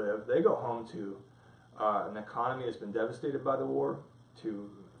who live, they go home to an economy that's been devastated by the war, to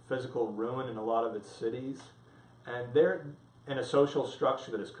physical ruin in a lot of its cities, and they're in a social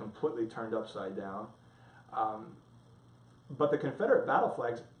structure that is completely turned upside down. But the Confederate battle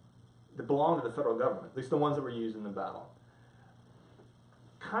flags that belong to the federal government, at least the ones that were used in the battle,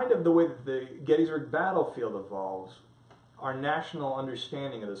 kind of the way that the Gettysburg battlefield evolves, our national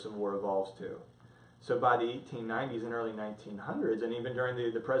understanding of the Civil War evolves too. So by the 1890s and early 1900s, and even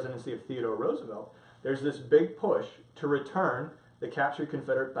during the presidency of Theodore Roosevelt, there's this big push to return the captured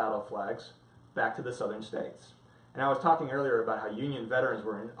Confederate battle flags back to the southern states. And I was talking earlier about how Union veterans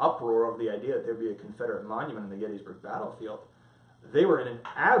were in uproar over the idea that there'd be a Confederate monument in the Gettysburg battlefield. They were in an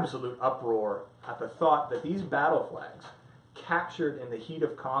absolute uproar at the thought that these battle flags, captured in the heat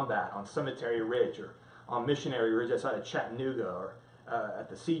of combat on Cemetery Ridge or on Missionary Ridge outside of Chattanooga or at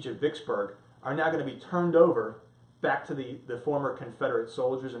the siege of Vicksburg, are now going to be turned over back to the former Confederate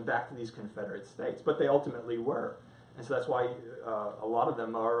soldiers and back to these Confederate states. But they ultimately were. And so that's why a lot of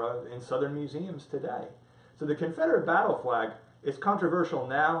them are in Southern museums today. So the Confederate battle flag is controversial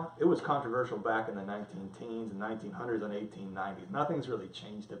now. It was controversial back in the 19-teens and 1900s and 1890s. Nothing's really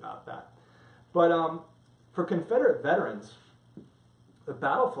changed about that. But for Confederate veterans, the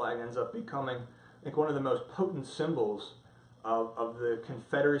battle flag ends up becoming, I think, one of the most potent symbols of the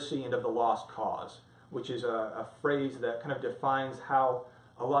Confederacy and of the lost cause, which is a phrase that kind of defines how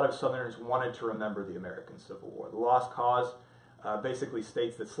a lot of Southerners wanted to remember the American Civil War. The lost cause basically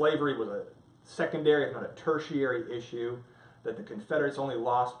states that slavery was a secondary, if not a tertiary issue, that the Confederates only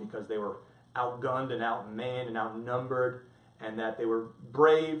lost because they were outgunned and outmanned and outnumbered, and that they were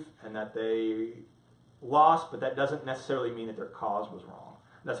brave and that they lost, but that doesn't necessarily mean that their cause was wrong.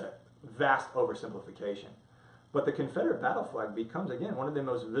 That's a vast oversimplification. But the Confederate battle flag becomes, again, one of the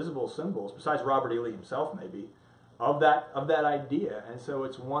most visible symbols, besides Robert E. Lee himself maybe, of that idea. And so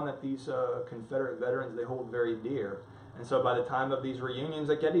it's one that these Confederate veterans, they hold very dear. And so by the time of these reunions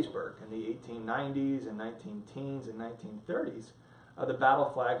at Gettysburg in the 1890s and 19-teens and 1930s, the battle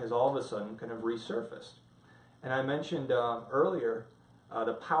flag has all of a sudden kind of resurfaced. And I mentioned earlier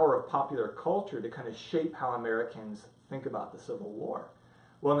the power of popular culture to kind of shape how Americans think about the Civil War.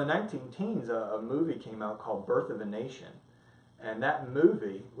 Well, in the 19-teens, a movie came out called Birth of a Nation. And that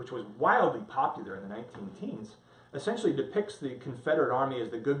movie, which was wildly popular in the 19-teens, essentially depicts the Confederate Army as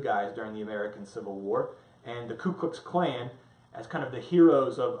the good guys during the American Civil War, and the Ku Klux Klan as kind of the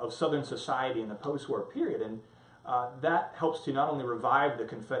heroes of Southern society in the post-war period. And that helps to not only revive the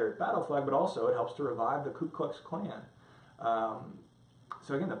Confederate battle flag, but also it helps to revive the Ku Klux Klan.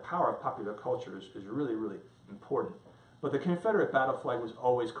 So again, the power of popular culture is really, really important. But the Confederate battle flag was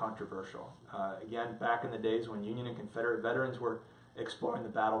always controversial. Again, back in the days when Union and Confederate veterans were exploring the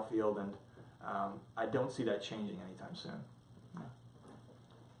battlefield, and I don't see that changing anytime soon.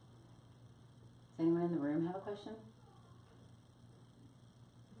 Does anyone in the room have a question?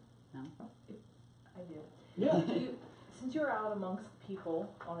 No? I do. Yeah. Since you're out amongst people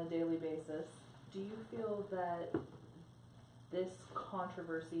on a daily basis, do you feel that this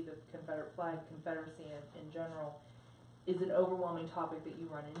controversy, the Confederate flag, Confederacy in general, is an overwhelming topic that you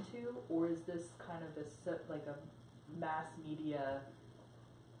run into, or is this kind of this like a mass media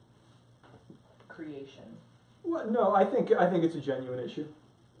creation? Well, no, I think it's a genuine issue.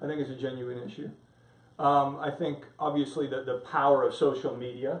 I think it's a genuine issue. I think obviously the power of social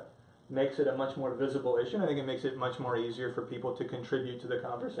media makes it a much more visible issue. I think it makes it much more easier for people to contribute to the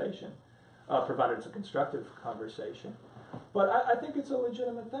conversation, provided it's a constructive conversation. But I think it's a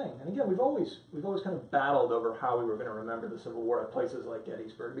legitimate thing. And again, we've always kind of battled over how we were going to remember the Civil War at places like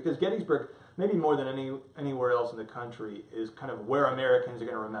Gettysburg, because Gettysburg, maybe more than anywhere else in the country, is kind of where Americans are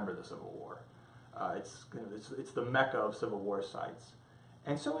going to remember the Civil War. It's the mecca of Civil War sites,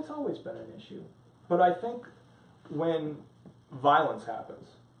 and so it's always been an issue. But I think when violence happens,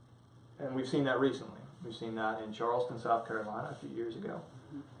 and we've seen that recently, we've seen that in Charleston, South Carolina a few years ago,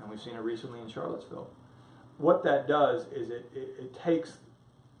 and we've seen it recently in Charlottesville. What that does is it takes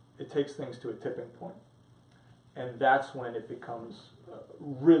things to a tipping point, and that's when it becomes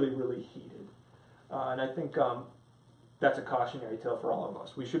really, really heated. And I think that's a cautionary tale for all of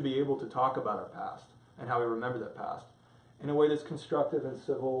us. We should be able to talk about our past and how we remember that past in a way that's constructive and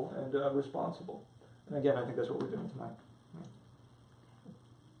civil and responsible. And again, I think that's what we're doing tonight.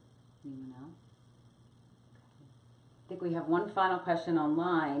 Anyone else? I think we have one final question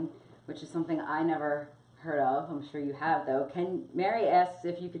online, which is something I never heard of. I'm sure you have, though. Mary asks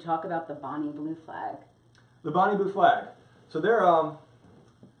if you could talk about the Bonnie Blue flag. The Bonnie Blue flag. So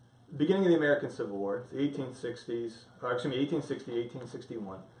beginning of the American Civil War, it's the 1860s, 1860,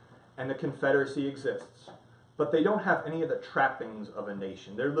 1861, and the Confederacy exists. But they don't have any of the trappings of a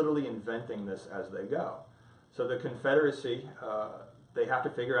nation. They're literally inventing this as they go. So the Confederacy, they have to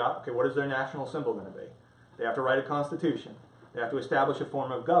figure out, okay, what is their national symbol going to be? They have to write a constitution. They have to establish a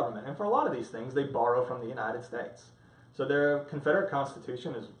form of government. And for a lot of these things, they borrow from the United States. So their Confederate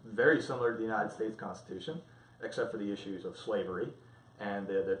Constitution is very similar to the United States Constitution, except for the issues of slavery and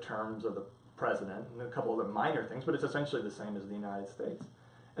the terms of the president and a couple other minor things, but it's essentially the same as the United States.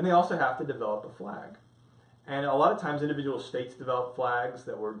 And they also have to develop a flag. And a lot of times individual states develop flags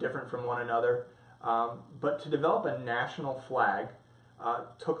that were different from one another, but to develop a national flag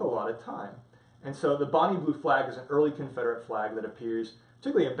took a lot of time. And so the Bonnie Blue flag is an early Confederate flag that appears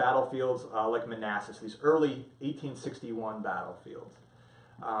particularly in battlefields like Manassas, these early 1861 battlefields.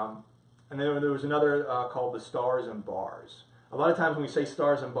 And then there was another called the Stars and Bars. A lot of times when we say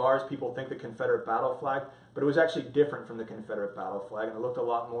Stars and Bars, people think the Confederate battle flag, but it was actually different from the Confederate battle flag, and it looked a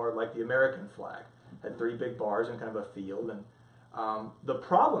lot more like the American flag. It had 3 big bars and kind of a field. And the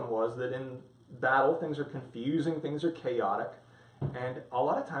problem was that in battle, things are confusing, things are chaotic, and a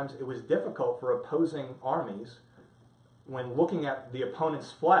lot of times it was difficult for opposing armies when looking at the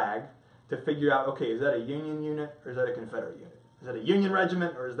opponent's flag to figure out, okay, is that a Union unit or is that a Confederate unit? Is that a Union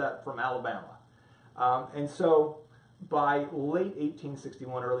regiment or is that from Alabama? And so by late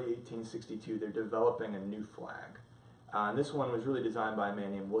 1861, early 1862, they're developing a new flag. And this one was really designed by a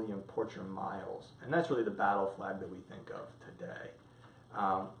man named William Porcher Miles. And that's really the battle flag that we think of today.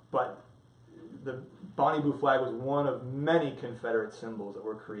 But the Bonnie Blue flag was one of many Confederate symbols that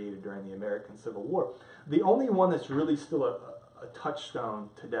were created during the American Civil War. The only one that's really still a touchstone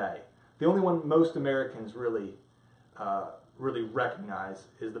today, the only one most Americans really recognize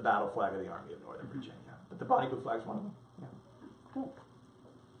is the battle flag of the Army of Northern Virginia. But the Bonnie Blue flag is one of them. Yeah. Cool.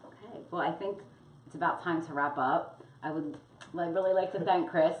 Okay, well, I think it's about time to wrap up. I would really like to thank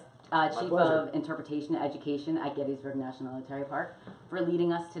Chris, Chief pleasure. of Interpretation and Education at Gettysburg National Military Park, for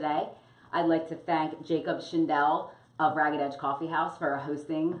leading us today. I'd like to thank Jacob Schindel of Ragged Edge Coffee House for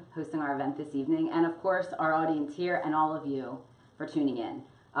hosting our event this evening, and of course our audience here and all of you for tuning in.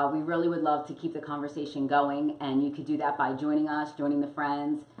 We really would love to keep the conversation going, and you could do that by joining us, joining the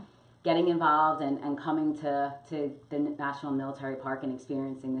friends, getting involved, and coming to the National Military Park and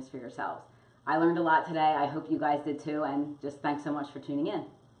experiencing this for yourselves. I learned a lot today. I hope you guys did too, and just thanks so much for tuning in.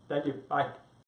 Thank you. Bye.